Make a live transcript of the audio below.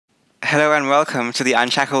Hello and welcome to the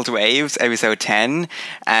Unshackled Waves, episode 10.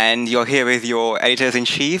 And you're here with your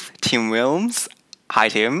editors-in-chief, Tim Wilms. Hi,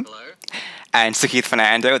 Tim. Hello. And Sukith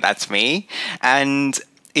Fernando, that's me. And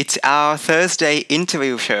it's our Thursday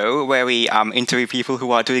interview show where we interview people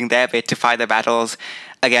who are doing their bit to fight the battles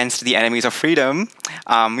against the enemies of freedom.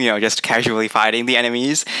 Just casually fighting the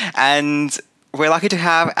enemies. And we're lucky to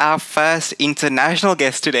have our first international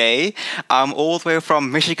guest today, all the way from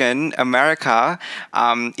Michigan, America.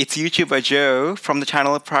 It's YouTuber Joe from the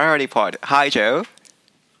channel Priority Pod. Hi, Joe.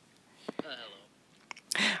 Hello.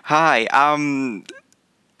 Hi.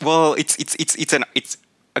 Well, it's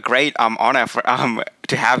a great honor for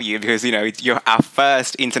to have you because you're our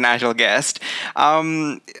first international guest.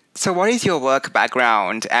 So, what is your work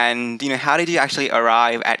background, and how did you actually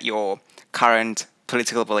arrive at your current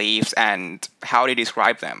political beliefs, and how do you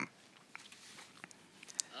describe them?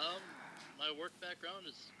 My work background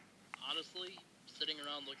is honestly sitting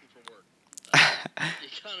around looking for work. The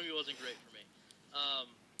economy wasn't great for me.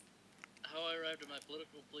 How I arrived at my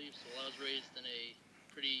political beliefs, well, I was raised in a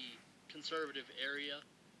pretty conservative area.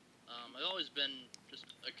 I've always been just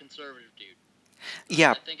a conservative dude.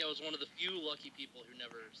 Yeah. I think I was one of the few lucky people who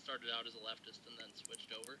never started out as a leftist and then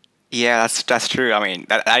switched over. Yeah, that's true. I mean,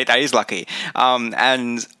 that is lucky.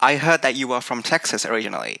 And I heard that you were from Texas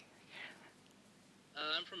originally.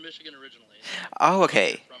 I'm from Michigan originally. Oh,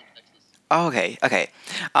 okay. From Texas. Oh, okay.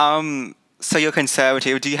 So you're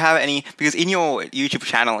conservative. Do you have any? Because in your YouTube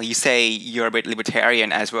channel, you say you're a bit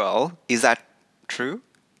libertarian as well. Is that true?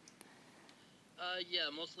 Yeah,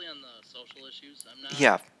 mostly on the social issues.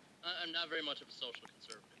 Yeah. I'm not very much of a social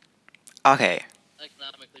conservative. Okay.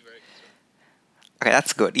 Economically very conservative. Okay,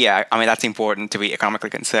 that's good. Yeah, I mean, that's important to be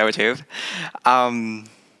economically conservative.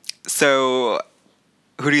 So,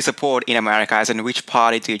 who do you support in America, as in which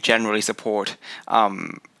party do you generally support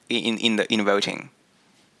in voting?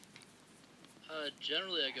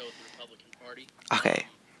 Generally, I go with the Republican Party. Okay.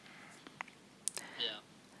 Yeah.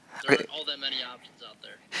 There aren't all that many options out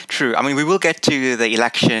there. True. I mean, we will get to the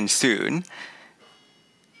election soon.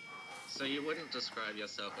 So you wouldn't describe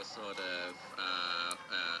yourself as sort of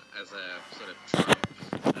as a sort of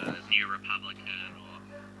Trump new Republican, or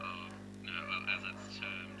as it's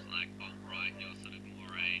termed, like alt-right. You're sort of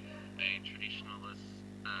more a traditionalist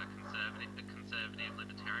conservative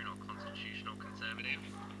libertarian, or constitutional conservative.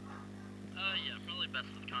 Yeah, probably best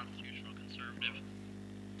with constitutional conservative.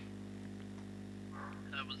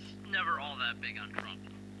 I was never all that big on Trump.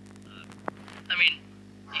 I mean,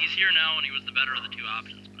 he's here now and he was the better of the two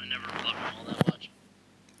options, but I never loved him all that much.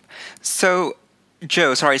 So,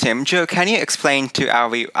 Tim, can you explain to our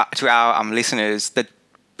listeners the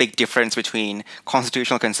big difference between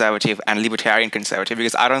constitutional conservative and libertarian conservative?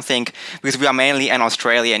 Because because we are mainly an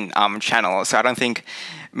Australian channel, so I don't think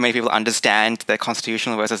many people understand the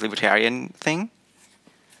constitutional versus libertarian thing.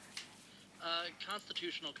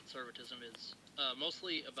 Constitutional conservatism is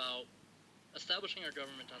mostly about establishing our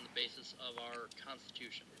government on the basis of our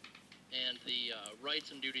Constitution and the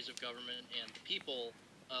rights and duties of government and the people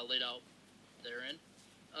laid out therein.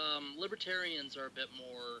 Libertarians are a bit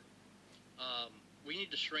more, we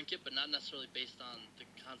need to shrink it, but not necessarily based on the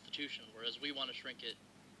Constitution, whereas we want to shrink it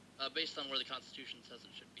based on where the Constitution says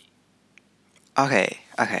it should be. Okay.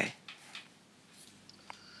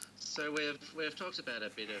 So we've talked about a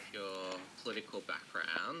bit of your political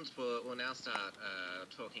background. We'll now start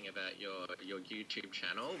talking about your YouTube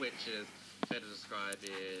channel, which is fair to describe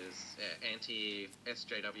is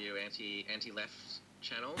anti-SJW, anti-left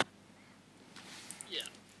channel. Yeah.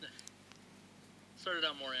 Started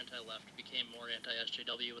out more anti-left, became more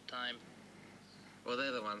anti-SJW with time. Well,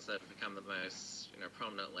 they're the ones that have become the most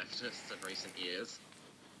prominent leftists of recent years.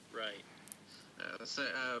 Right.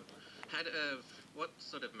 What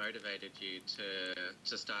sort of motivated you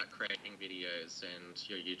to start creating videos and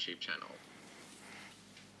your YouTube channel?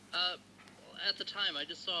 At the time, I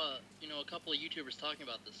just saw a couple of YouTubers talking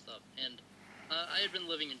about this stuff, and I had been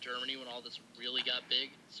living in Germany when all this really got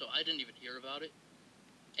big, so I didn't even hear about it.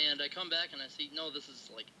 And I come back and I see, no, this is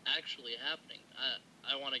like actually happening.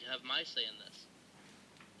 I want to have my say in this,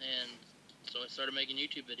 and so I started making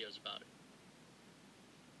YouTube videos about it.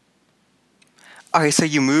 Okay, so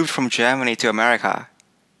you moved from Germany to America.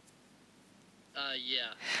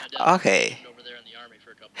 Yeah. I Okay. was over there in the army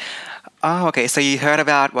for a couple of years. Oh, okay. So you heard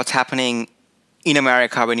about what's happening in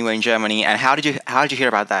America when you were in Germany, and how did you hear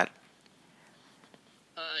about that?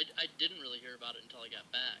 I didn't really hear about it until I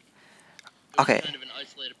got back. It was Okay. kind of an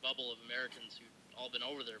isolated bubble of Americans who'd all been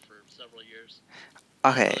over there for several years.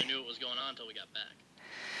 Okay. I didn't really knew what was going on until we got back.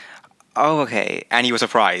 Oh, okay. And you were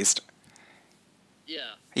surprised.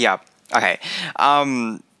 Yeah. Yeah. Okay.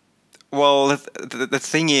 Well, the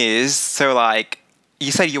thing is, so like,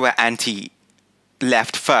 you said you were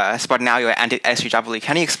anti-left first, but now you're anti-SJW.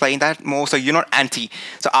 Can you explain that more? So you're not anti.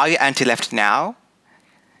 So are you anti-left now?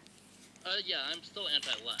 Yeah, I'm still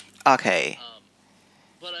anti-left. Okay.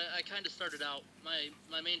 But I kind of started out,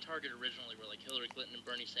 my main target originally were like Hillary Clinton and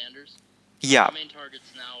Bernie Sanders. Yeah. My main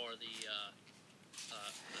targets now are the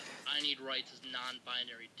I need rights as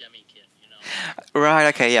non-binary demi-kid, you know? Right.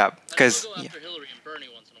 Okay. Yeah. I Because still go after Hillary and Bernie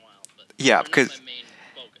once in a while, but yeah, they're not because my main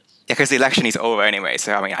focus. yeah, because the election is over anyway.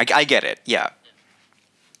 So I mean, I get it. Yeah.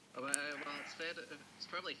 Well, it's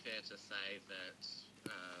probably fair to say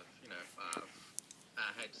that,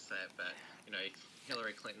 I hate to say it, but,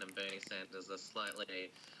 Hillary Clinton and Bernie Sanders are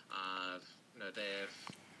slightly,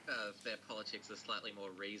 their politics are slightly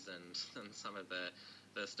more reasoned than some of the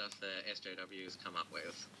stuff that SJWs come up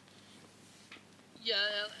with. Yeah,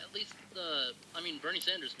 at least Bernie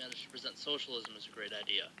Sanders managed to present socialism as a great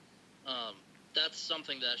idea. That's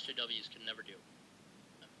something that SJWs can never do.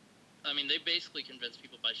 I mean, they basically convince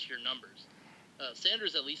people by sheer numbers.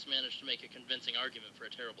 Sanders at least managed to make a convincing argument for a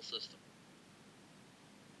terrible system.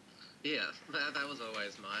 Yeah, that was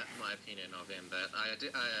always my opinion of him. That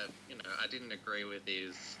I didn't agree with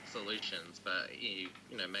his solutions, but he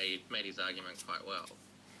made his argument quite well.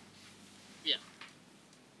 Yeah.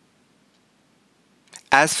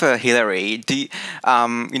 As for Hillary,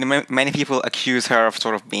 many people accuse her of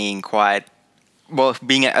sort of being quite, well,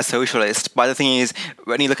 being a socialist. But the thing is,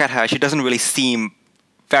 when you look at her, she doesn't really seem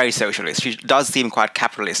very socialist. She does seem quite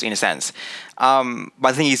capitalist in a sense. But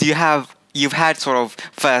the thing is, you've had sort of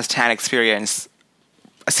first-hand experience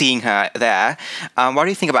seeing her there. What do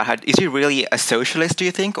you think about her? Is she really a socialist, do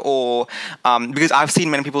you think? Or because I've seen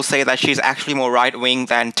many people say that she's actually more right-wing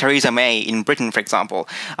than Theresa May in Britain, for example,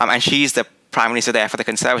 and she's the prime minister there for the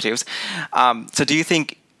Conservatives. So do you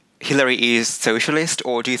think Hillary is socialist,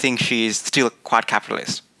 or do you think she's still quite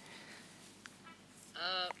capitalist?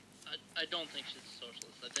 I don't think she's a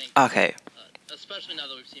socialist. I think, Okay. Especially now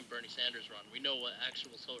that we've seen Bernie Sanders run, we know what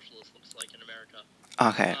actual socialist looks like in America.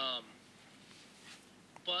 Okay.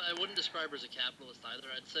 But I wouldn't describe her as a capitalist either.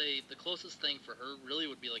 I'd say the closest thing for her really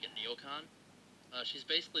would be like a neocon. She's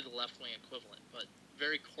basically the left-wing equivalent, but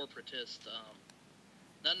very corporatist.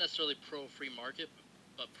 Not necessarily pro-free market,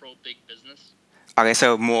 but pro-big business. Okay,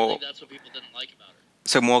 so I more. think that's what people didn't like about her.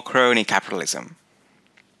 So more crony capitalism.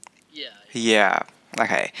 Yeah. Yeah.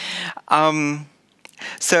 Okay.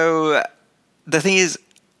 So the thing is,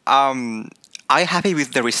 are you happy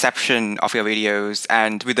with the reception of your videos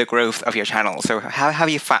and with the growth of your channel? So how have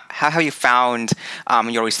you found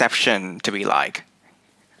your reception to be like?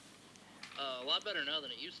 A lot better now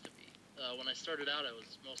than it used to be. When I started out, I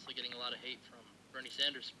was mostly getting a lot of hate from Bernie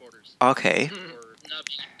Sanders supporters. Okay. For not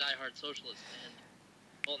being a diehard socialist. And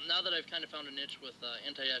well, now that I've kind of found a niche with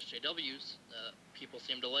anti-SJWs, people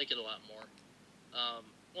seem to like it a lot more.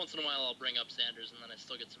 Once in a while, I'll bring up Sanders, and then I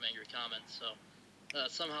still get some angry comments. So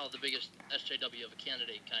somehow, the biggest SJW of a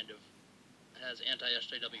candidate kind of has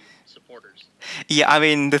anti-SJW supporters. Yeah, I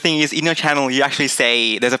mean, the thing is, in your channel, you actually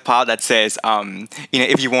say, there's a part that says,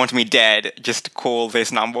 if you want me dead, just call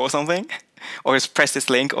this number or something, or just press this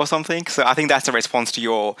link or something. So I think that's a response to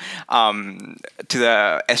your, to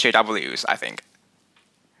the SJWs, I think.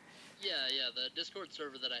 Yeah, the Discord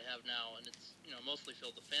server that I have now, and it's, mostly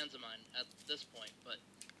filled with fans of mine at this point, but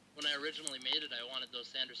when I originally made it, I wanted those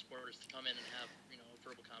Sanders supporters to come in and have, a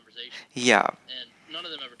verbal conversation. Yeah. And none of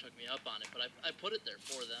them ever took me up on it, but I put it there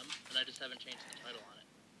for them, and I just haven't changed the title on it.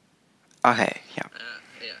 Okay, yeah.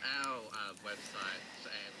 Our website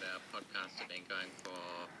and our podcast have been going for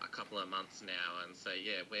a couple of months now, and so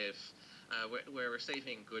yeah, we're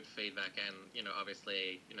receiving good feedback and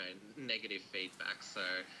obviously negative feedback. So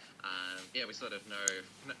yeah, we sort of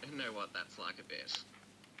know what that's like a bit.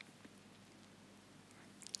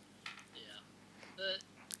 Yeah.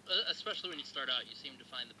 Especially when you start out, you seem to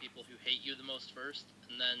find the people who hate you the most first,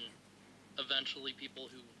 and then eventually people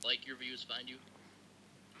who like your views find you.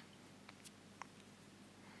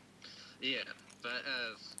 Yeah, but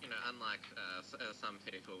unlike some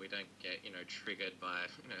people, we don't get triggered by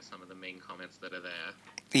some of the mean comments that are there.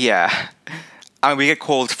 Yeah. I mean, we get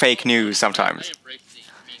called fake news sometimes. I embrace the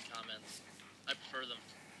mean comments. I prefer them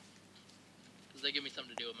because they give me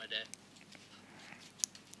something to do with my day.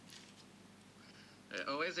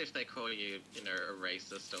 Always if they call you, a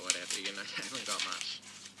racist or whatever, you haven't got much.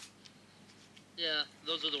 Yeah,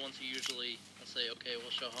 those are the ones who usually say, okay, we'll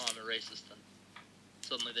show how I'm a racist, and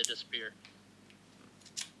suddenly they disappear.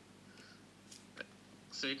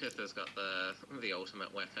 Sukith has got the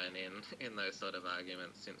ultimate weapon in those sort of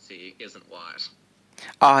arguments since he isn't white.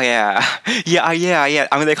 Oh yeah, yeah.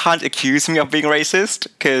 I mean, they can't accuse me of being racist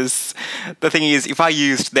because the thing is, if I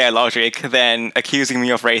used their logic, then accusing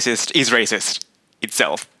me of racist is racist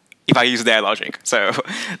itself. If I use their logic, so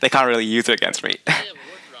they can't really use it against me. They have a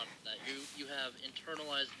workaround for that. You have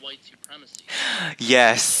internalized white supremacy.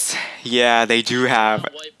 Yes, yeah, they do You're have.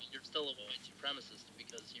 not white, but you're still a white supremacist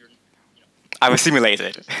because you're, I'm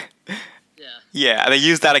assimilated. yeah. Yeah, they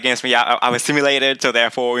used that against me. I'm assimilated, so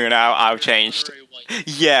therefore, I've You're changed. honorary white.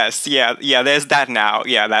 Yes, yeah. There's that now.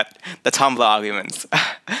 Yeah, that the Tumblr arguments.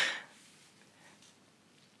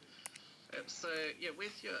 So yeah,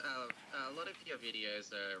 with your a lot of your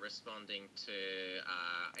videos are responding to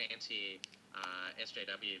anti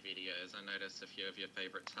SJW videos. I noticed a few of your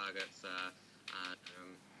favorite targets are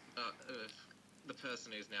the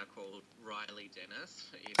person who's now called Riley Dennis,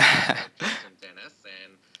 used to be called Justin Dennis,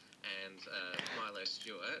 and Milo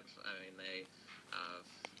Stewart. I mean, they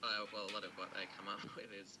well, a lot of what they come up with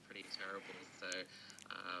is pretty terrible. So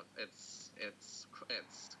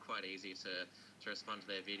it's quite easy to respond to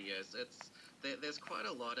their videos. There's quite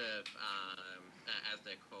a lot of as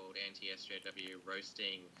they're called anti-SJW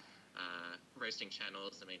roasting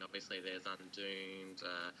channels. I mean, obviously there's Undoomed,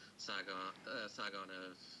 Sargon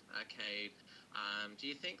of Arcade. Do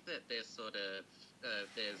you think that there's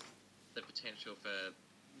there's the potential for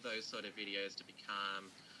those sort of videos to become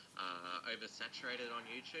oversaturated on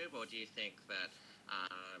YouTube, or do you think that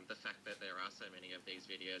the fact that there are so many of these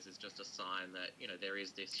videos is just a sign that there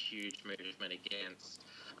is this huge movement against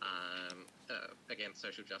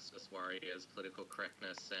social justice warriors, political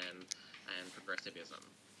correctness, and progressivism?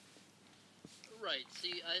 Right.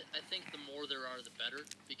 See, I think the more there are, the better,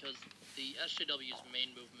 because the SJW's main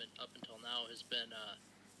movement up until now has been,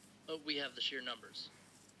 we have the sheer numbers.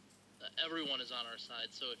 Everyone is on our side,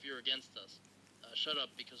 so if you're against us, shut up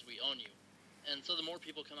because we own you. And so the more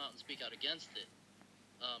people come out and speak out against it,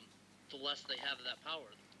 the less they have that power.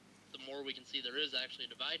 The more we can see there is actually a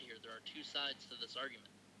divide here. There are two sides to this argument.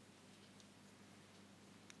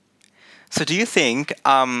 So do you think,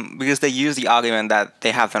 because they use the argument that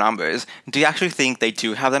they have the numbers, do you actually think they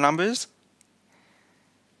do have the numbers?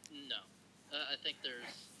 No. I think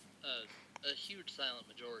there's a huge silent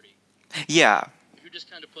majority Yeah, who just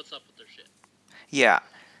kind of puts up with their shit. yeah.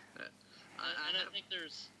 And I think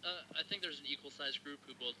there's an equal-sized group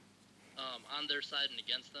who both on their side and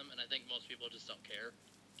against them, and I think most people just don't care,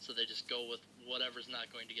 so they just go with whatever's not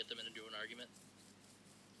going to get them into an argument.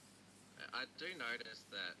 I do notice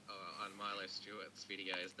that on Milo Stewart's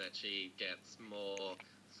videos that she gets more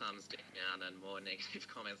thumbs down and more negative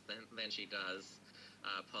comments than she does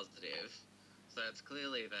positive. So it's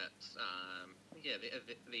clearly that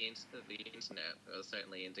the internet is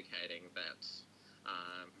certainly indicating that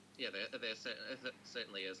there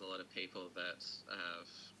certainly is a lot of people that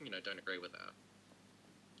don't agree with that.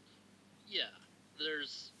 Yeah,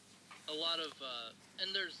 there's a lot of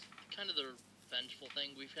and there's kind of the vengeful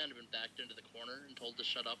thing. We've kind of been backed into the corner and told to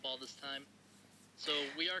shut up all this time, so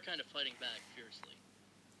we are kind of fighting back fiercely.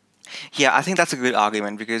 Yeah, I think that's a good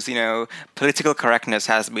argument because, political correctness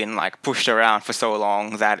has been pushed around for so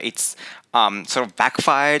long that it's sort of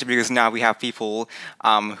backfired because now we have people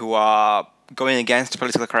who are going against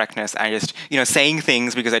political correctness and just, saying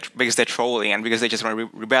things because they're trolling and because they just want to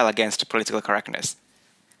rebel against political correctness.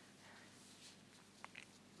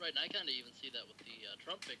 Right, and I kind of even see that with the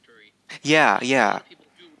Trump victory. Yeah. A lot of people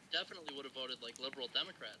who definitely would have voted like liberal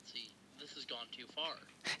Democrats see this has gone too far.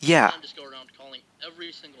 Yeah. We can't just go around calling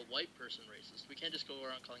every single white person racist. We can't just go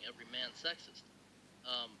around calling every man sexist.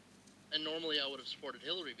 And normally I would have supported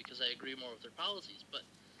Hillary because I agree more with her policies, but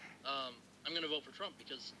I'm going to vote for Trump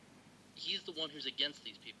because he's the one who's against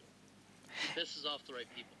these people. He pisses off the right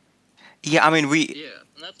people. Yeah, I mean, Yeah,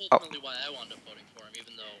 and that's ultimately why I wound up voting for him,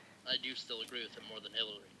 even though I do still agree with him more than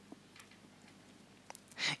Hillary.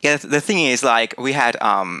 Yeah, the thing is, we had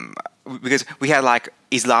because we had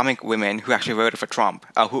Islamic women who actually voted for Trump,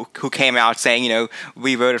 who came out saying,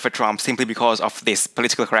 we voted for Trump simply because of this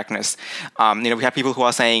political correctness. We have people who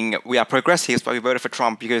are saying we are progressives, but we voted for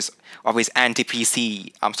Trump because of his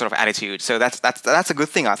anti-PC sort of attitude. So that's a good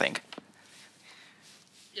thing, I think.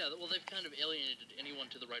 Yeah, well, they've kind of alienated anyone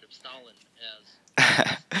to the right of Stalin as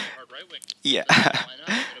hard right wing. Yeah. So why not?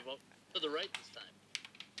 I'm going to vote for the right this time.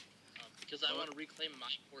 Because I want to reclaim my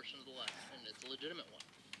portion of the left, and it's a legitimate one.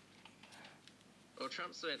 Well,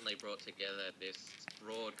 Trump certainly brought together this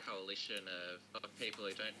broad coalition of people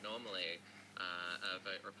who don't normally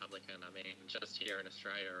vote Republican. I mean, just here in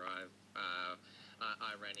Australia,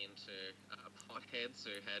 I ran into potheads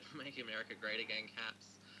who had "Make America Great Again"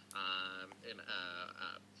 caps, and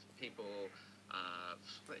people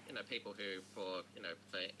people who for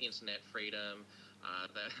internet freedom.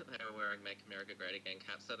 They were wearing "Make America Great Again"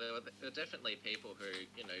 caps. So there were definitely people who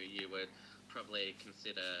you would probably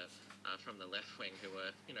consider from the left wing who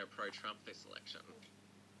were pro-Trump this election.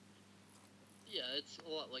 Yeah, it's a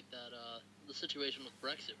lot like that. The situation with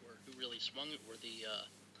Brexit, where who really swung it were the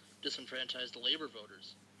disenfranchised Labour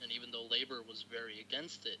voters, and even though Labour was very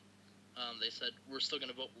against it, they said we're still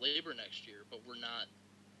going to vote Labour next year, but we're not.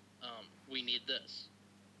 We need this.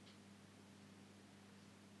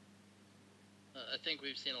 I think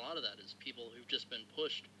we've seen a lot of that as people who've just been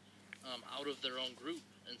pushed out of their own group,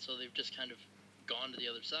 and so they've just kind of gone to the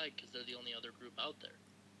other side because they're the only other group out there.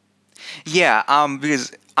 Yeah,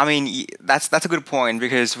 because I mean that's a good point,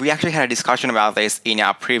 because we actually had a discussion about this in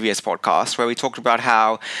our previous podcast where we talked about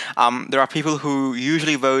how there are people who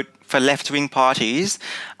usually vote for left-wing parties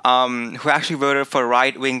who actually voted for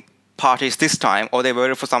right-wing parties this time, or they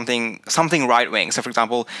voted for something right-wing. So, for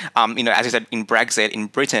example, as you said, in Brexit in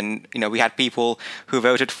Britain, we had people who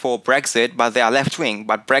voted for Brexit, but they are left-wing.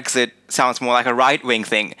 But Brexit sounds more like a right-wing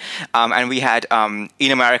thing. And we had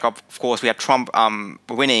in America, of course, we had Trump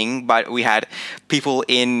winning, but we had people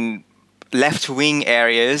in left-wing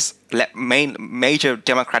areas, major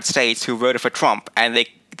Democrat states, who voted for Trump, and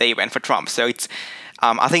they went for Trump. So it's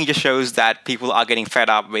I think it just shows that people are getting fed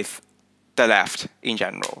up with the left in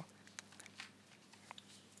general.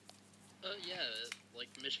 Yeah, like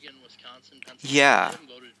Michigan, Wisconsin, Pennsylvania. Yeah. I haven't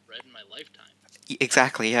voted red in my lifetime.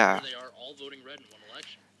 Exactly. Yeah. Here they are all voting red in one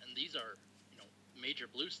election, and these are major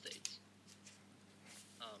blue states.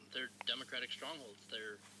 They're Democratic strongholds.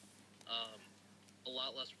 They're a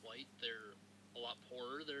lot less white. They're a lot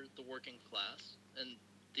poorer. They're the working class, and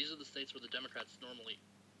these are the states where the Democrats normally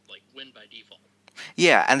win by default.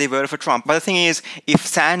 Yeah, and they voted for Trump. But the thing is,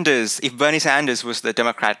 if Bernie Sanders was the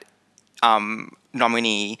Democrat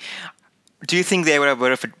nominee, do you think they would have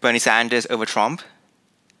voted for Bernie Sanders over Trump?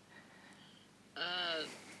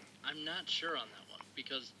 I'm not sure on that one,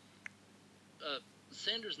 because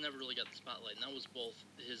Sanders never really got the spotlight, and that was both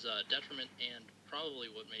his detriment and probably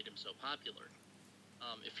what made him so popular.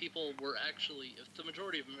 If the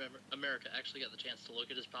majority of America actually got the chance to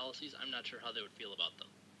look at his policies, I'm not sure how they would feel about them.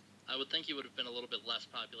 I would think he would have been a little bit less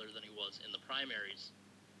popular than he was in the primaries.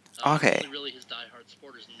 Okay. Only really his diehard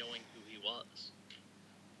supporters knowing who he was.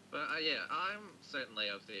 But yeah, I'm certainly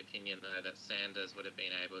of the opinion though that Sanders would have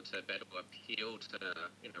been able to better appeal to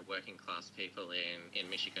working class people in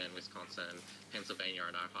Michigan, Wisconsin, Pennsylvania,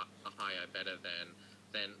 and Ohio better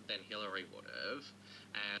than Hillary would have.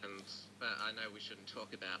 And I know we shouldn't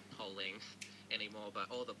talk about polling anymore,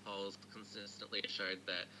 but all the polls consistently showed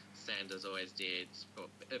that Sanders always did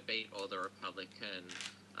beat all the Republican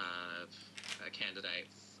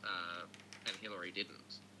candidates, and Hillary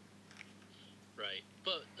didn't. Right.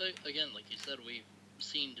 But, again, like you said, we've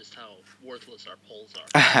seen just how worthless our polls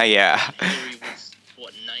are. Yeah. Hillary was,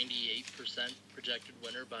 98% projected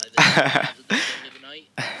winner by the at the beginning of the night,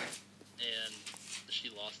 and she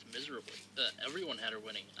lost miserably. Everyone had her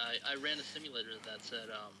winning. I ran a simulator that said,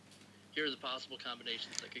 here are the possible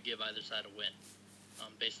combinations that could give either side a win,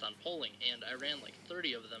 based on polling, and I ran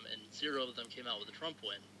 30 of them, and 0 of them came out with a Trump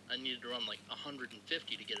win. I needed to run 150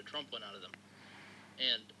 to get a Trump win out of them,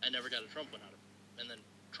 and I never got a Trump win out of them. And then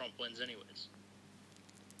Trump wins anyways.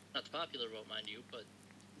 Not the popular vote, mind you, but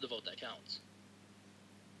the vote that counts.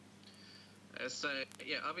 So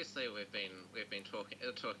yeah, obviously we've been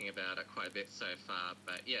talking about it quite a bit so far,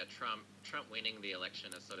 but yeah, Trump winning the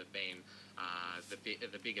election has sort of been the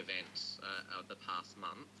big event of the past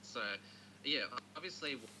month. So yeah,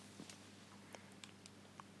 obviously.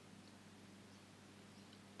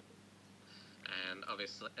 And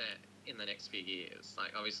obviously, in the next few years,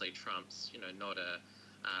 obviously Trump's not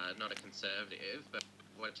a conservative, but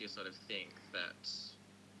what do you sort of think that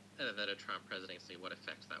a Trump presidency, what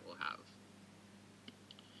effect that will have?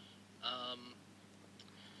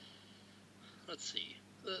 Let's see.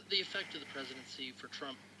 The effect of the presidency for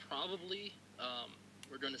Trump, probably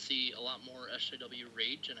we're going to see a lot more SJW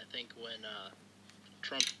rage, and I think when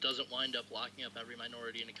Trump doesn't wind up locking up every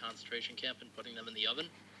minority in a concentration camp and putting them in the oven,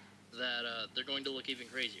 that they're going to look even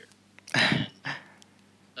crazier. And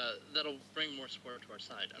that'll bring more support to our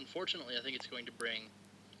side. Unfortunately, I think it's going to bring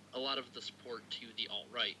a lot of the support to the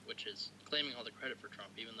alt-right, which is claiming all the credit for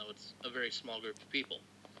Trump, even though it's a very small group of people.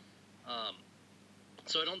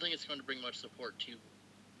 So I don't think it's going to bring much support to,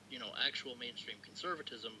 actual mainstream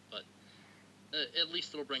conservatism, but at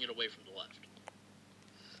least it'll bring it away from the left.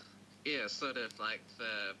 Yeah, sort of like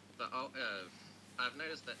I've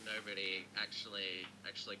noticed that nobody actually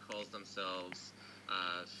calls themselves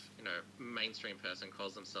mainstream person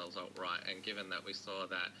calls themselves alt-right, and given that we saw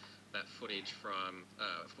that footage from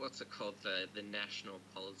what's it called, the National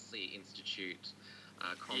Policy Institute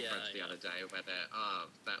conference the other day, where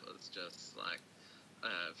that was just like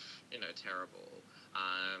terrible.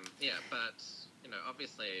 But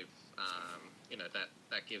obviously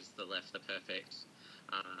that gives the left the perfect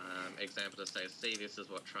example to say, see, this is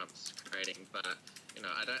what Trump's creating. But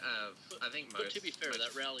I think most. But to be fair,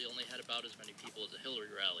 that rally only had about as many people as a Hillary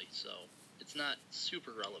rally, so it's not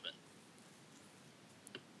super relevant.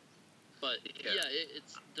 But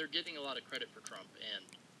they're getting a lot of credit for Trump, and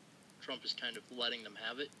Trump is kind of letting them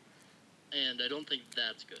have it, and I don't think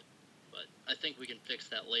that's good. But I think we can fix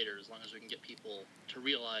that later, as long as we can get people to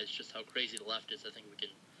realize just how crazy the left is. I think we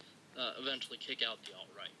can eventually kick out the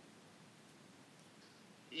alt-right.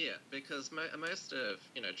 Yeah, because most of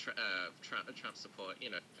Trump support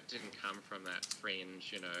didn't come from that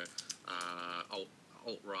fringe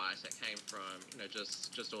alt-right. It came from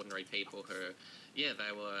just ordinary people who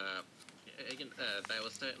they were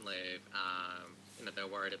certainly they were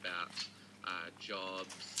worried about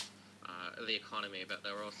jobs, the economy, but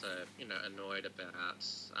they were also annoyed about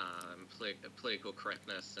political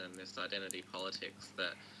correctness and this identity politics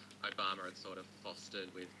that Obama had sort of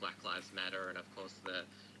fostered with Black Lives Matter, and of course the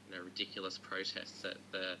ridiculous protests at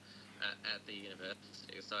the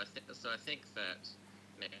university. So I think that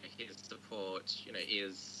his support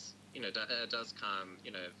is does come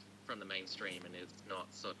from the mainstream and is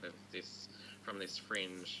not sort of from this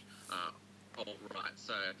fringe alt-right.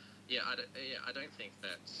 So I don't think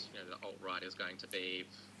that the alt-right is going to be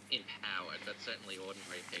empowered, but certainly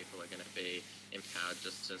ordinary people are going to be empowered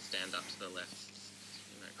just to stand up to the left's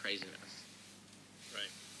craziness. Right.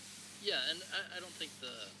 Yeah, and I don't think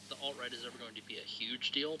the alt-right is ever going to be a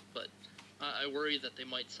huge deal, but I worry that they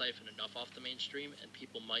might siphon enough off the mainstream and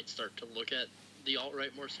people might start to look at the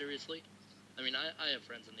alt-right more seriously. I mean, I have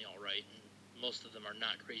friends in the alt-right, and most of them are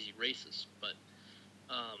not crazy racist, but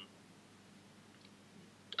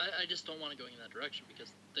I just don't want to go in that direction,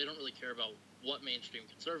 because they don't really care about what mainstream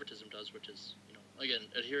conservatism does, which is, again,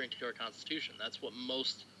 adhering to our Constitution. That's what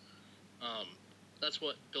that's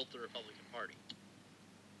what built the Republican Party.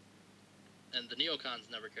 And the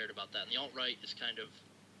neocons never cared about that. And the alt-right is kind of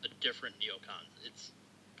a different neocon. It's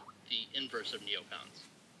the inverse of neocons,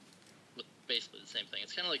 with basically the same thing.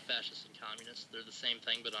 It's kind of like fascists and communists. They're the same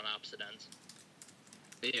thing, but on opposite ends.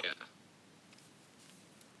 Yeah.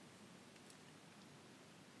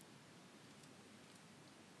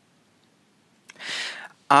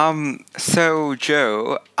 So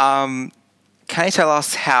Joe, can you tell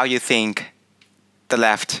us how you think the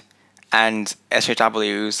left and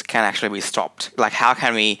SJWs can actually be stopped? Like, how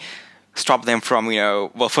can we stop them from,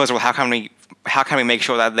 well, first of all, how can we make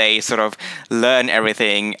sure that they sort of learn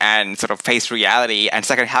everything and sort of face reality? And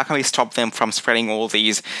second, how can we stop them from spreading all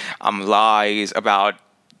these lies about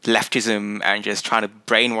leftism and just trying to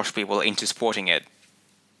brainwash people into supporting it?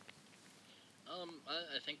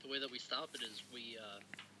 I think the way that we stop it is we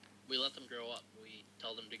let them grow up. We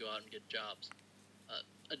tell them to go out and get jobs.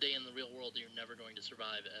 A day in the real world, you're never going to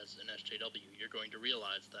survive as an SJW. You're going to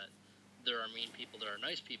realize that there are mean people, there are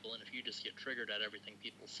nice people, and if you just get triggered at everything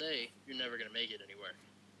people say, you're never going to make it anywhere.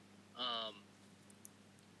 On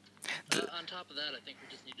top of that, I think we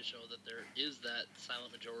just need to show that there is that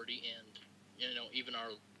silent majority and, even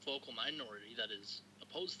our vocal minority that is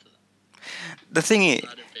opposed to them. The thing is,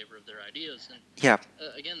 not in favor of their ideas, and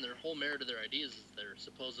again, their whole merit of their ideas is they're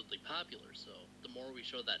supposedly popular. So the more we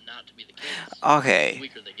show that not to be the case, the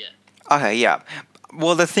weaker they get. Okay, yeah.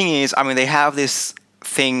 Well, the thing is, I mean, they have this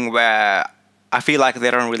thing where I feel like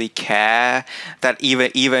they don't really care that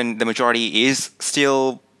even the majority is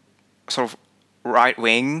still sort of right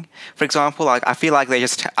wing. For example, like I feel like they're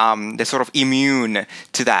sort of immune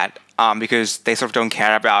to that. Because they sort of don't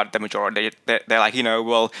care about the majority. They're like,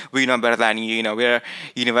 well, we know better than you. We're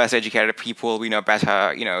university educated people. We know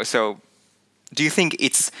better. So, do you think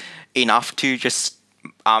it's enough to just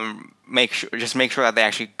make sure that they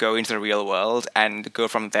actually go into the real world and go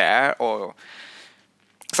from there, or?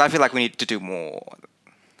 Because I feel like we need to do more.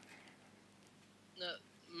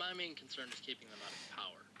 My main concern is keeping them out of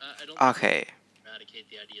power. I don't think eradicate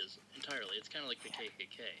the ideas entirely. It's kind of like the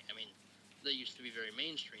KKK. I mean, they used to be very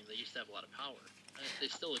mainstream. They used to have a lot of power. They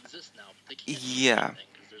still exist now, but they can't do anything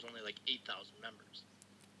because there's only like 8,000 members.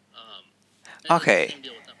 It's the same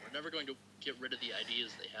deal with them. We're never going to get rid of the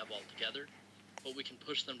ideas they have altogether, but we can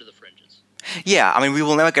push them to the fringes. Yeah, I mean, we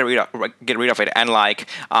will never get rid of it, and like,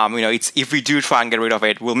 it's if we do try and get rid of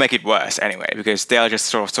it, we'll make it worse anyway because they'll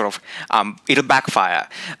just it'll backfire.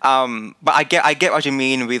 But I get what you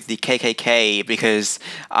mean with the KKK because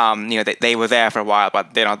they were there for a while,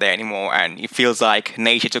 but they're not there anymore, and it feels like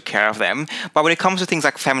nature took care of them. But when it comes to things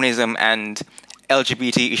like feminism and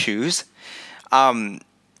LGBT issues, what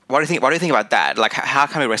do you think? What do you think about that? Like, how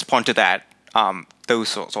can we respond to that? Those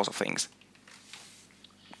sorts of things.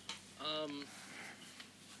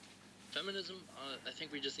 Feminism, I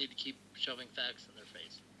think we just need to keep shoving facts in their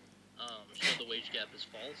face. Show the wage gap is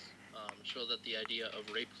false. Show that the idea of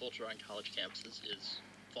rape culture on college campuses is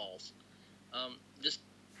false. Just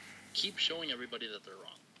keep showing everybody that they're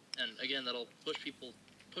wrong. And again, that'll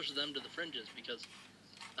push them to the fringes because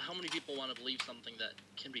how many people want to believe something that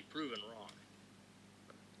can be proven wrong?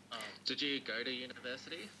 Did you go to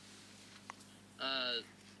university? I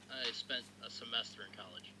spent a semester in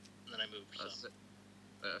college, and then I moved.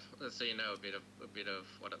 So you know a bit of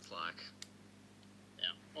what it's like.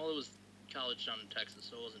 Yeah. Well, it was college down in Texas,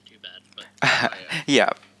 so it wasn't too bad. But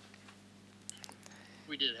Yeah.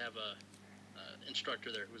 we did have a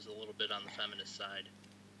instructor there who was a little bit on the feminist side.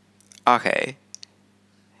 Okay.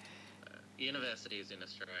 Universities in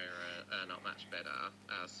Australia are not much better.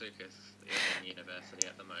 Sucus is in university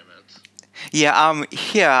at the moment. Yeah.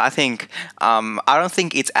 Here, I think I don't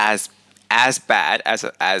think it's as bad as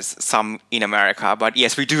some in America, but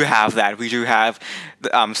yes, we do have that. We do have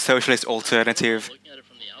the socialist alternative. Looking at it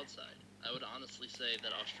from the outside, I would honestly say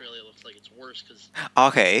that Australia looks like it's worse because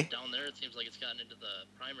Okay. down there it seems like it's gotten into the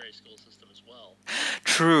primary school system as well.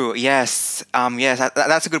 True. Yes. Yes.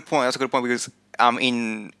 That's a good point. That's a good point because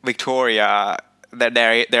in Victoria,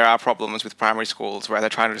 there are problems with primary schools where they're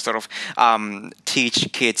trying to sort of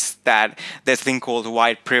teach kids that there's a thing called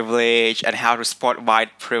white privilege and how to spot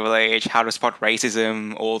white privilege, how to spot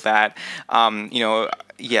racism, all that.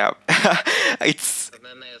 Yeah, it's And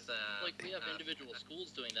then there's Like we have individual schools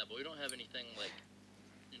doing that, but we don't have anything like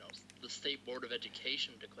the state board of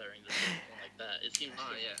education declaring this or anything like that. It seems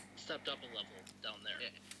stepped up a level down there. Yeah.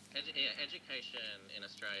 Education in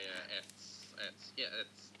Australia, it's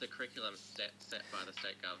the curriculum set by the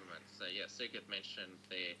state government. So yeah, Sukith mentioned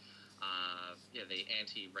the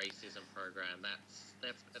anti-racism program.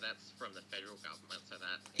 That's from the federal government. So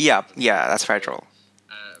that yeah, that's federal.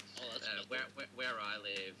 Where I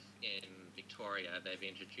live in Victoria, they've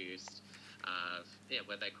introduced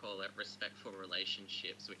what they call it respectful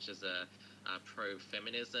relationships, which is a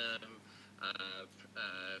pro-feminism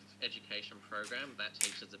education program that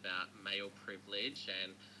teaches about male privilege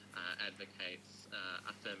and advocates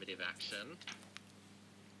affirmative action.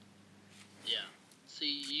 Yeah.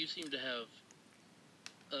 See, you seem to have.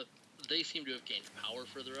 They seem to have gained power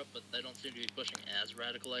further up, but they don't seem to be pushing as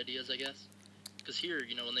radical ideas, I guess. Because here,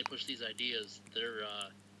 when they push these ideas, they're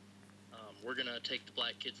we're gonna take the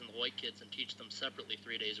black kids and the white kids and teach them separately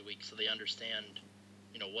 3 days a week so they understand,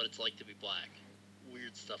 what it's like to be black.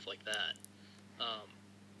 Weird stuff like that.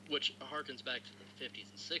 Which harkens back to the 50s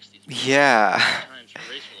and 60s. Yeah. Times for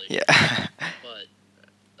race relations. Yeah. But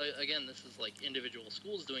again, this is like individual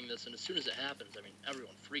schools doing this, and as soon as it happens,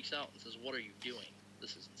 everyone freaks out and says, "What are you doing?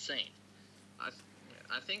 This is insane." I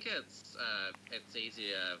think it's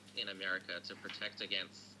easier in America to protect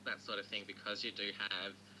against that sort of thing because you do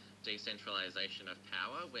have decentralization of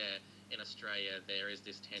power, where in Australia there is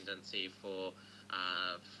this tendency for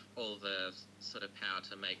all the sort of power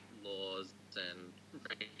to make laws and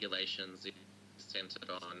regulations is centered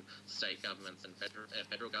on state governments and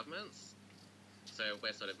federal governments. So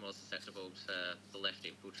we're sort of more susceptible to the left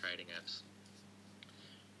infiltrating it.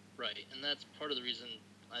 Right, and that's part of the reason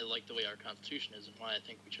I like the way our Constitution is and why I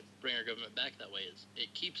think we should bring our government back that way is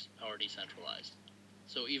it keeps power decentralized.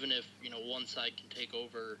 So even if, one side can take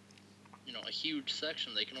over, a huge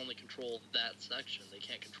section, they can only control that section. They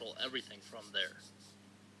can't control everything from there.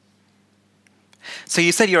 So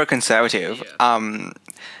you said you're a conservative. Yeah.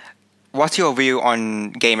 What's your view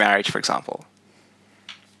on gay marriage, for example?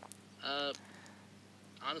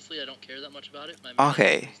 Honestly, I don't care that much about it. My main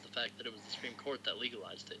Okay. issue is the fact that it was the Supreme Court that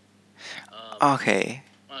legalized it. Okay.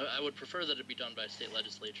 I would prefer that it be done by a state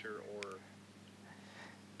legislature or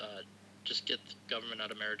just get the government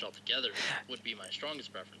out of marriage altogether would be my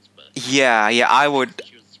strongest preference. But Yeah, I would.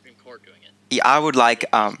 she was the Supreme Court doing it. Yeah, I would like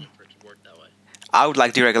For it to work that way. I would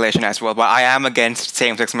like deregulation as well, but I am against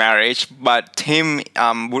same-sex marriage. But Tim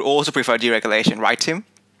would also prefer deregulation, right, Tim?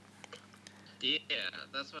 Yeah,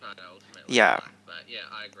 that's what I'd ultimately Yeah. want. But yeah,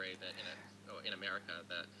 I agree that in America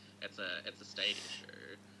that it's a state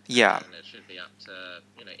issue. Yeah. And it should be up to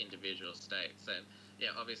individual states. And yeah,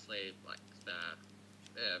 obviously like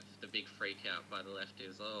the big freak out by the left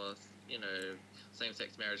is, oh, you know,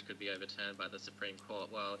 same-sex marriage could be overturned by the Supreme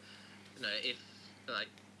Court. Well, you know, if like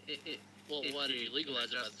well, if why did you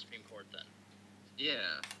legalize it by just, the Supreme Court then?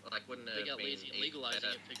 yeah, like wouldn't it They have got been lazy in legalizing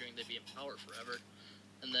better? it, figuring they'd be in power forever,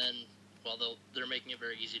 and then, well, they're making it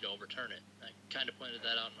very easy to overturn it. I kind of pointed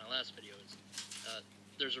that out in my last video.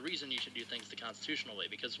 There's a reason you should do things the constitutional way,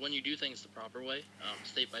 because when you do things the proper way,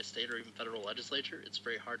 state by state or even federal legislature, it's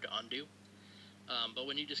very hard to undo. But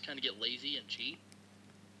when you just kind of get lazy and cheat,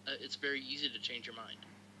 it's very easy to change your mind.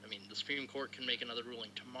 I mean, the Supreme Court can make another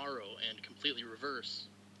ruling tomorrow and completely reverse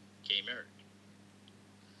gay marriage.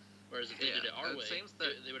 Whereas if they did it our way,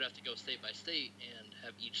 they would have to go state by state and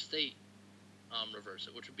have each state reverse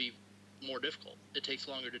it, which would be more difficult. It takes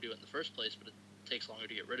longer to do it in the first place, but it takes longer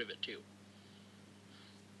to get rid of it too.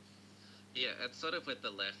 Yeah, it's sort of with the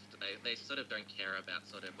left, they sort of don't care about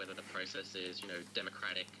sort of whether the process is, you know,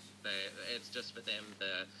 democratic. It's just for them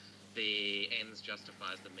the ends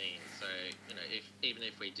justifies the means. So, you know, even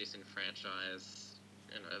if we disenfranchise,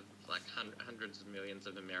 you know, like hundreds of millions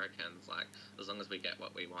of Americans, like, as long as we get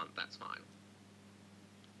what we want, that's fine.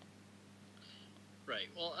 Right.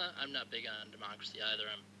 Well, I'm not big on democracy either.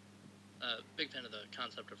 I'm a big fan of the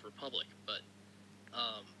concept of republic, but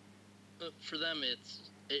for them,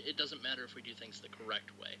 it doesn't matter if we do things the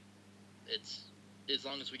correct way. It's as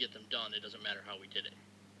long as we get them done, it doesn't matter how we did it.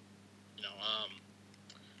 You know,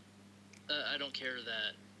 I don't care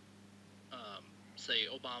that, say,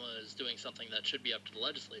 Obama is doing something that should be up to the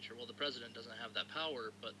legislature. Well, the president doesn't have that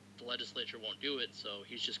power, but the legislature won't do it, so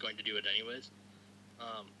he's just going to do it anyways.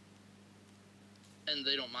 And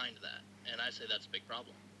they don't mind that, and I say that's a big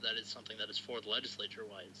problem. That is something that is for the legislature.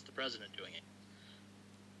 Why is the president doing it?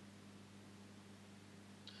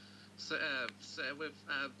 So we've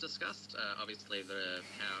discussed obviously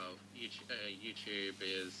how YouTube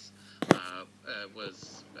is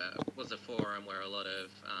was a forum where a lot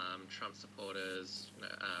of Trump supporters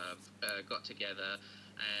got together,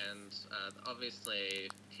 and obviously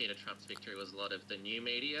key to Trump's victory was a lot of the new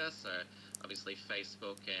media. So obviously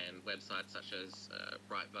Facebook and websites such as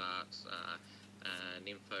Breitbart and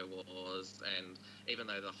InfoWars, and even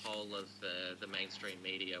though the whole of the mainstream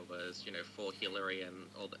media was, you know, for Hillary, and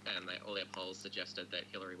all their polls suggested that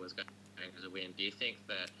Hillary was going to win, do you think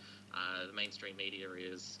that the mainstream media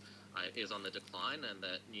is on the decline, and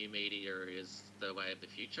that new media is the way of the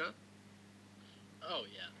future? Oh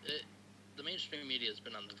yeah, the mainstream media has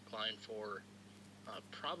been on the decline for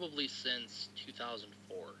probably since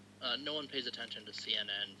 2004. No one pays attention to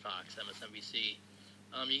CNN, Fox, MSNBC.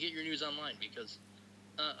 You get your news online because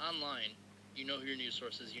online, you know who your news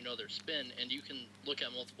source is, you know their spin, and you can look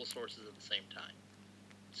at multiple sources at the same time.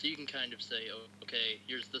 So you can kind of say, oh, okay,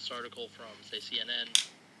 here's this article from, say, CNN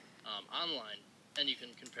online, and you can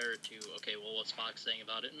compare it to, okay, well, what's Fox saying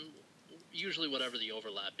about it? And usually whatever the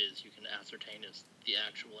overlap is, you can ascertain is the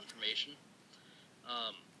actual information.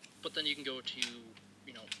 But then you can go to,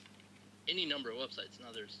 you know, any number of websites.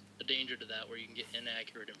 Now, there's a danger to that where you can get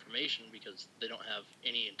inaccurate information because they don't have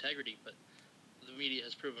any integrity, but the media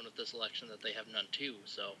has proven with this election that they have none too.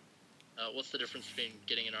 So what's the difference between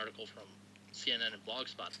getting an article from CNN and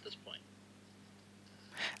Blogspot at this point?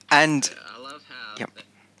 And I love how... yeah.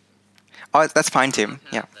 Oh, that's fine, Tim.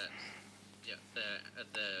 Yeah.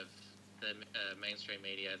 The mainstream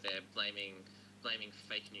media, they're blaming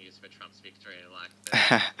fake news for Trump's victory, like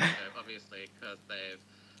obviously because they've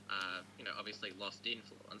obviously lost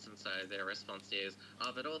influence, and so their response is,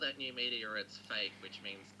 oh, but all that new media, it's fake, which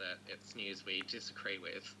means that it's news we disagree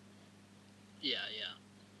with. Yeah.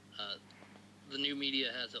 The new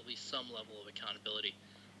media has at least some level of accountability.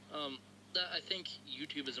 I think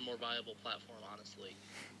YouTube is a more viable platform, honestly,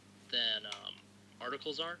 than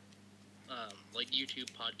articles are. Like YouTube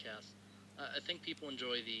podcasts. I think people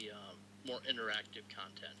enjoy the more interactive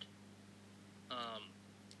content.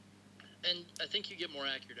 And I think you get more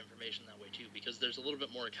accurate information that way too, because there's a little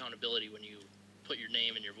bit more accountability when you put your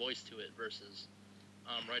name and your voice to it versus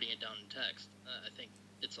writing it down in text. I think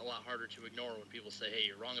it's a lot harder to ignore when people say, hey,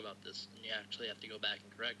 you're wrong about this, and you actually have to go back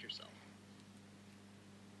and correct yourself.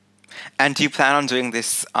 And do you plan on doing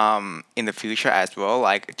this in the future as well?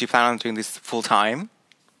 Like, do you plan on doing this full time?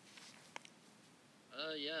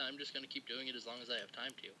 Yeah, I'm just going to keep doing it as long as I have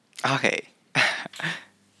time to. Okay.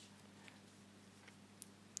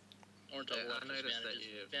 Or until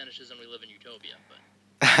vanishes and we live in utopia.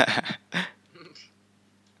 But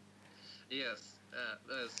yes.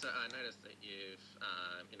 So I noticed that you've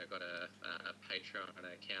got a Patreon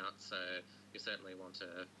account, so you certainly want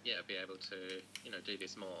to be able to do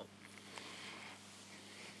this more.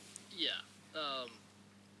 Yeah.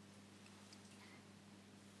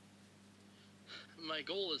 my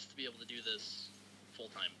goal is to be able to do this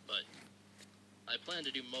full-time, but I plan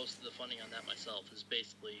to do most of the funding on that myself, is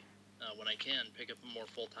basically, when I can, pick up a more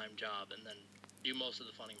full-time job and then do most of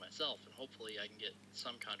the funding myself, and hopefully I can get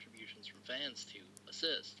some contributions from fans to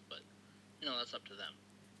assist, but, that's up to them.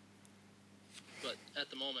 But at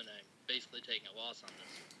the moment, I'm basically taking a loss on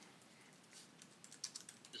this.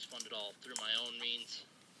 Just fund it all through my own means.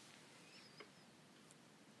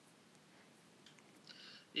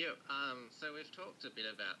 Yeah, so we've talked a bit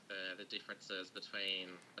about the differences between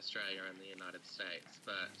Australia and the United States,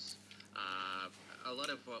 but a lot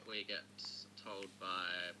of what we get told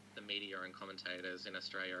by the media and commentators in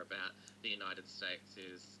Australia about the United States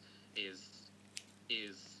is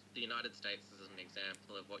the United States is an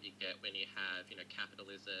example of what you get when you have,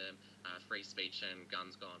 capitalism, free speech, and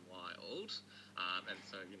guns gone wild. And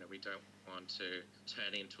so, we don't want to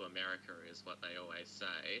turn into America, is what they always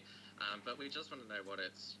say. But we just want to know what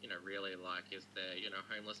it's, really like. Is there,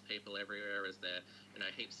 homeless people everywhere? Is there,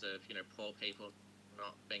 heaps of, poor people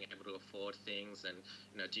not being able to afford things? And,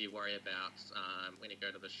 do you worry about when you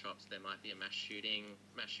go to the shops, there might be a mass shooting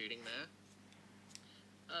there?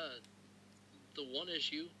 The one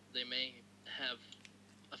issue they may have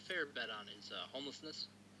a fair bet on is homelessness.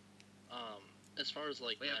 As far as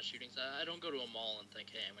mass shootings, I don't go to a mall and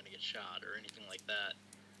think, hey, I'm going to get shot or anything like that.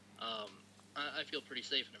 I feel pretty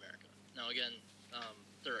safe in America. Now, again,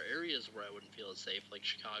 there are areas where I wouldn't feel as safe, like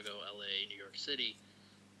Chicago, LA, New York City,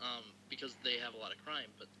 because they have a lot of crime.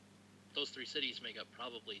 But those three cities make up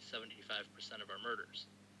probably 75% of our murders.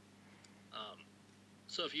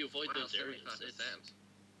 So if you avoid those areas, 75%.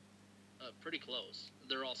 it's pretty close.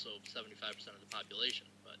 They're also 75% of the population,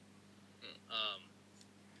 but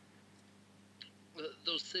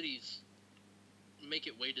those cities make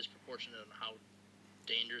it way disproportionate on how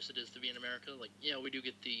dangerous it is to be in America. We do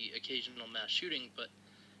get the occasional mass shooting, but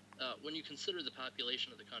when you consider the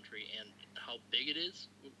population of the country and how big it is,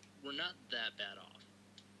 we're not that bad off.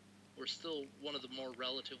 We're still one of the more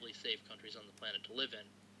relatively safe countries on the planet to live in,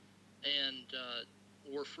 and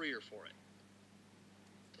we're freer for it.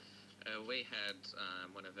 We had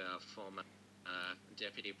one of our former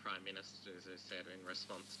deputy prime ministers who said in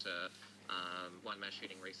response to one mass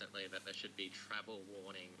shooting recently that there should be travel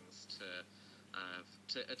warnings to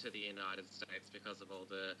the United States because of all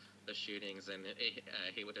the shootings, and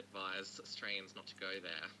he would advise Australians not to go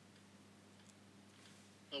there.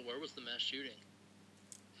 Oh, where was the mass shooting?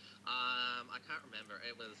 I can't remember.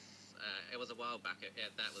 It was a while back.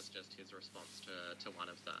 That was just his response to one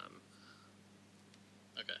of them.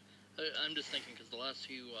 Okay. I'm just thinking because the last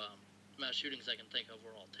few mass shootings I can think of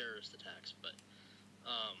were all terrorist attacks, but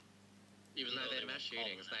even though they're mass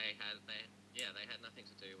shootings, they had nothing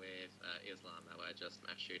to do with Islam. They were just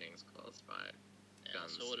mass shootings caused by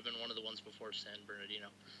guns. So it would have been one of the ones before San Bernardino.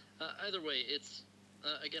 Either way, it's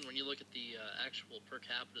again, when you look at the actual per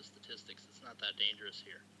capita statistics, it's not that dangerous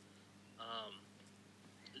here.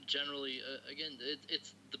 Generally, again,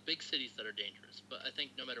 it's the big cities that are dangerous. But I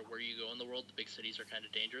think no matter where you go in the world, the big cities are kind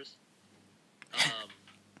of dangerous.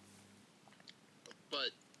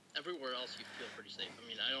 But everywhere else, you feel pretty safe. I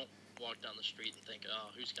mean, I don't walk down the street and think,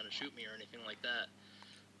 oh, who's going to shoot me or anything like that.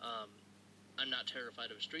 I'm not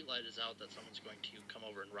terrified if a street light is out that someone's going to come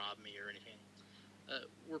over and rob me or anything.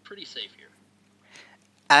 We're pretty safe here.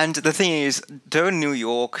 And the thing is, don't New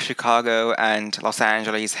York, Chicago, and Los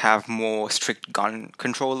Angeles have more strict gun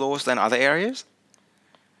control laws than other areas?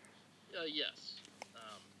 Yes,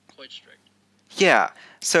 quite strict. Yeah,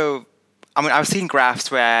 so, I mean, I've seen graphs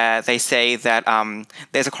where they say that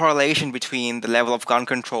there's a correlation between the level of gun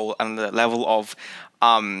control and the level of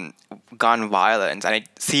gun violence, and it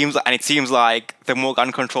seems like the more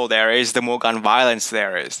gun control there is, the more gun violence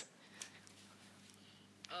there is.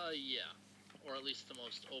 Yeah, or at least the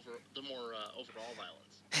more overall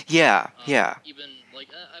violence. Yeah. Even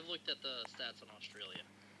I've looked at the stats on Australia,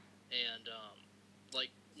 and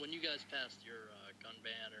when you guys passed your gun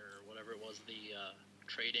ban or whatever it was, the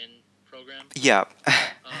trade-in program. Yeah.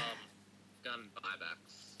 Gun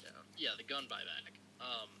buybacks. Yeah, the gun buyback.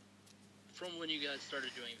 From when you guys started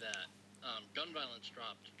doing that, gun violence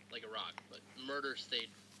dropped like a rock, but murder stayed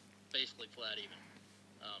basically flat even.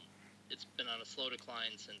 It's been on a slow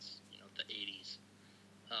decline since the 80s,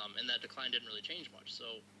 and that decline didn't really change much.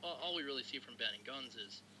 So all we really see from banning guns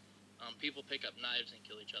is people pick up knives and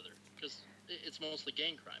kill each other because it's mostly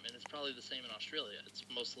gang crime, and it's probably the same in Australia. It's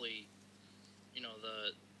mostly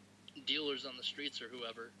the dealers on the streets or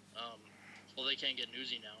whoever. Well, they can't get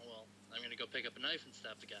newsy now. Well, I'm going to go pick up a knife and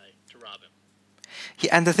stab the guy to rob him.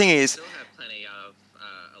 And the thing We is, still have plenty of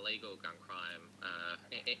illegal gun crime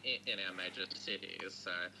in our major cities.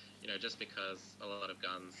 So, just because a lot of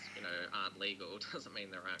guns, aren't legal doesn't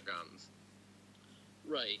mean there aren't guns.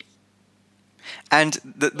 Right. and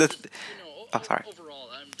oh, sorry. Overall,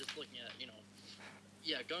 I'm just looking at,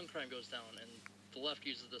 yeah, gun crime goes down, and the left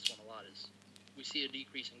uses this one a lot. Is we see a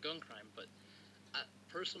decrease in gun crime, but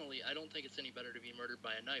personally, I don't think it's any better to be murdered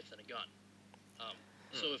by a knife than a gun.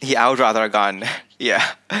 So if Yeah, I would rather a gun. Yeah.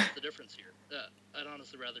 What's the difference here? I'd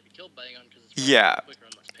honestly rather be killed by a gun because it's quicker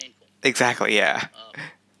and less painful. Exactly. Yeah.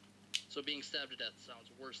 So being stabbed to death sounds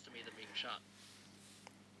worse to me than being shot.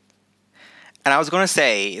 And I was going to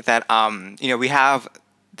say that we have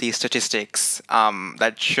these statistics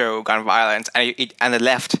that show gun violence, and the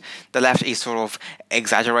left is sort of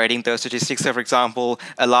exaggerating those statistics. So, for example,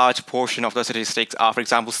 a large portion of those statistics are, for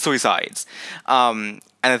example, suicides. And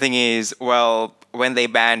the thing is, well, when they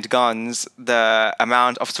banned guns, the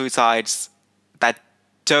amount of suicides that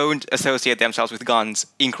don't associate themselves with guns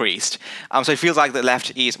increased. So it feels like the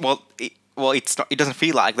left is it's not, it doesn't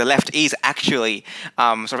feel like the left is actually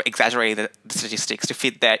sort of exaggerating the statistics to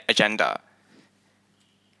fit their agenda.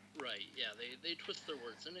 Right. Yeah. They twist their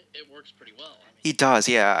words, and it works pretty well. It does.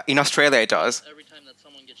 Yeah. In Australia, it does. Every time that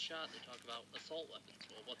someone gets shot, they talk about assault weapons.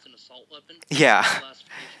 Well, what's an assault weapon? Yeah. It's a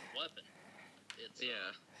classification of weapon.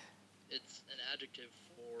 It's an adjective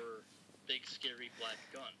for big, scary black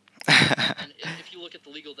gun. And if you look at the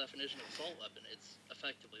legal definition of assault weapon, it's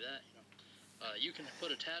effectively that. You can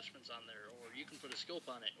put attachments on there, or you can put a scope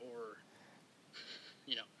on it, or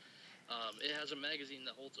it has a magazine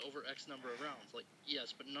that holds over X number of rounds. Like,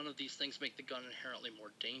 yes, but none of these things make the gun inherently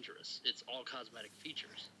more dangerous. It's all cosmetic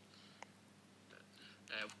features.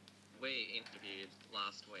 We interviewed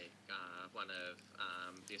last week one of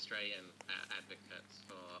the Australian advocates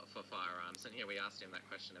for firearms, and we asked him that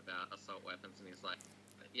question about assault weapons, and he's like,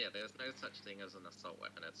 yeah, there's no such thing as an assault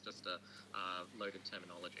weapon. It's just a loaded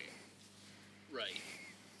terminology. Right.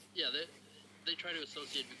 Yeah, they try to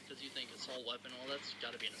associate it because you think assault weapon, well, that's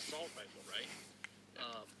got to be an assault rifle, right?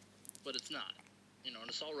 But it's not. An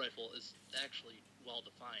assault rifle is actually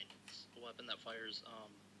well-defined. It's a weapon that fires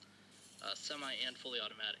semi and fully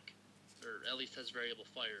automatic, or at least has variable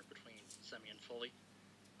fire between semi and fully.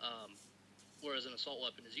 Whereas an assault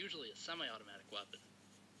weapon is usually a semi-automatic weapon,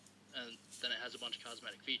 and then it has a bunch of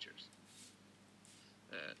cosmetic features.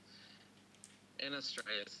 In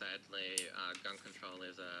Australia, sadly, gun control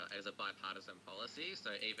is a bipartisan policy. So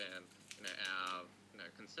even our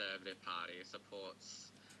Conservative Party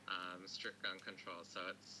supports strict gun control. So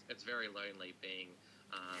it's very lonely being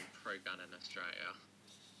pro-gun in Australia.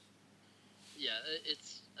 Yeah,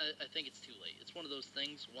 I think it's too late. It's one of those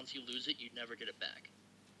things, once you lose it, you never get it back.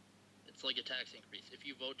 It's like a tax increase. If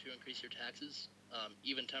you vote to increase your taxes,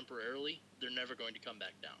 even temporarily, they're never going to come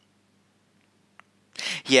back down.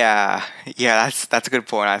 Yeah, that's a good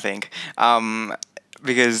point, I think.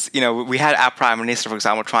 Because, we had our Prime Minister, for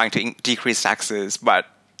example, trying to decrease taxes, but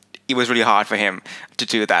it was really hard for him to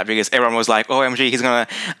do that because everyone was like, OMG, he's going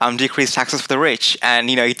to decrease taxes for the rich. And,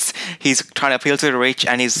 he's trying to appeal to the rich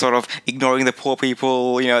and he's sort of ignoring the poor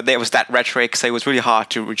people. There was that rhetoric, so it was really hard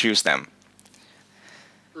to reduce them.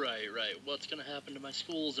 Right. What's going to happen to my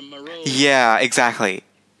schools and my roads? Yeah, exactly.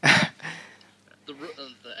 The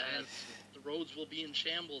roads will be in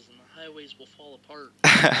shambles and the highways will fall apart.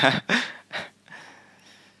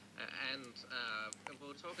 And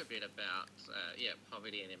we'll talk a bit about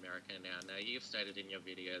poverty in America now. Now, you've stated in your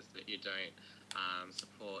videos that you don't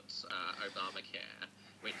support Obamacare,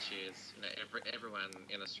 which is everyone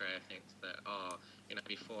in Australia thinks that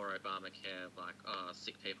before Obamacare,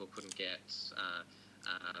 sick people couldn't get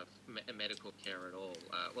medical care at all.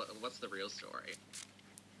 What's the real story?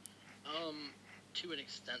 To an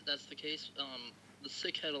extent, that's the case. The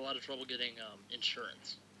sick had a lot of trouble getting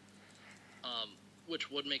insurance, which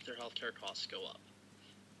would make their healthcare costs go up.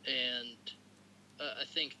 And I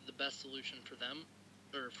think the best solution for them,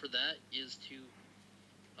 or for that, is to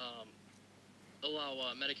allow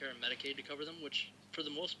Medicare and Medicaid to cover them, which, for the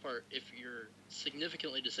most part, if you're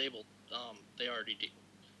significantly disabled, they already do.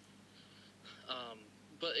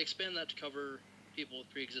 But expand that to cover people with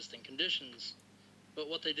pre-existing conditions. But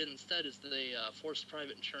what they did instead is they forced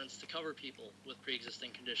private insurance to cover people with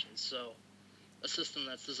pre-existing conditions. So a system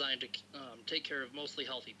that's designed to take care of mostly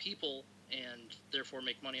healthy people and therefore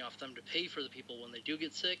make money off them to pay for the people when they do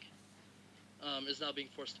get sick is now being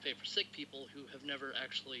forced to pay for sick people who have never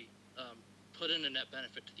actually put in a net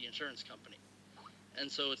benefit to the insurance company. And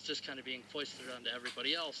so it's just kind of being foisted onto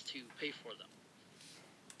everybody else to pay for them.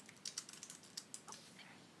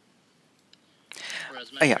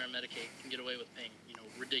 Whereas Medicare and Medicaid can get away with paying,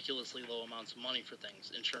 ridiculously low amounts of money for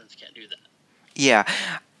things. Insurance can't do that. Yeah,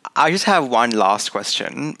 I just have one last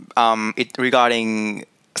question. Regarding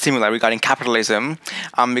capitalism,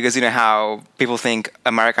 because you know how people think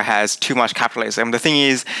America has too much capitalism. The thing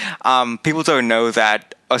is, people don't know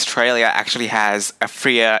that Australia actually has a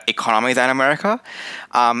freer economy than America,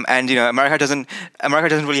 and you know America doesn't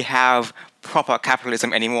really have proper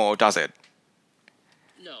capitalism anymore, does it?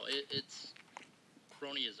 No, it's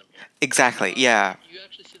cronyism here. Exactly. Yeah. You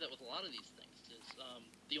actually see that with a lot of these things. Is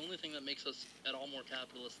the only thing that makes us at all more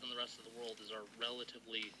capitalist than the rest of the world is our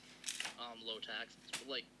relatively low taxes. But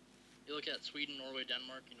like, you look at Sweden, Norway,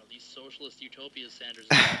 Denmark. You know, these socialist utopias Sanders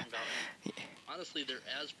is talking about. Honestly, they're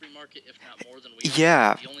as free market, if not more, than we are.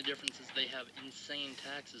 Yeah. The only difference is they have insane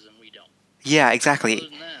taxes and we don't. Yeah. Exactly. Other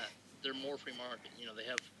than that, they're more free market. You know, they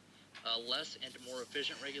have less and more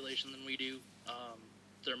efficient regulation than we do.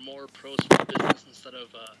 They're more pro small business instead of,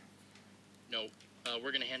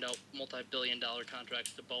 we're going to hand out multi-billion-dollar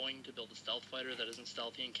contracts to Boeing to build a stealth fighter that isn't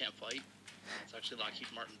stealthy and can't fight. It's actually Lockheed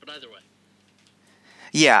Martin, but either way.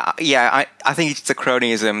 Yeah, I think it's the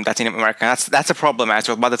cronyism that's in America. That's a problem as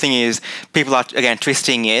well. But the thing is, people are again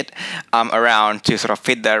twisting it around to sort of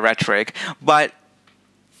fit their rhetoric. But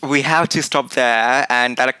we have to stop there,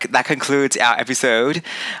 and that concludes our episode.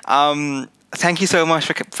 Thank you so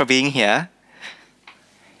much for being here.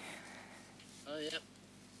 Yeah.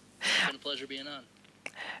 It's been a pleasure being on.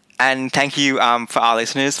 And thank you for our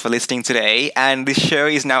listeners for listening today. And this show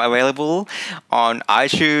is now available on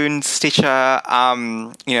iTunes, Stitcher.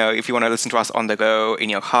 If you want to listen to us on the go in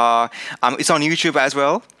your car, it's on YouTube as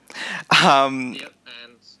well. Yep, and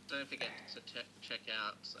don't forget to check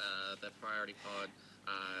out the Priority Pod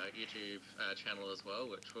YouTube channel as well,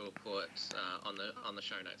 which we'll put on the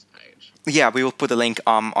show notes page. Yeah, we will put the link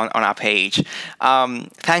on our page.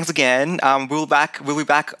 Thanks again. We'll be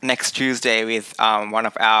back next Tuesday with one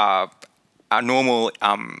of our normal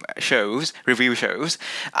review shows,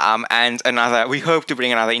 and another. We hope to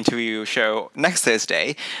bring another interview show next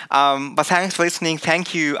Thursday. But thanks for listening.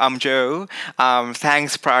 Thank you, Joe.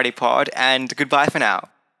 Thanks, Priority Pod, and goodbye for now.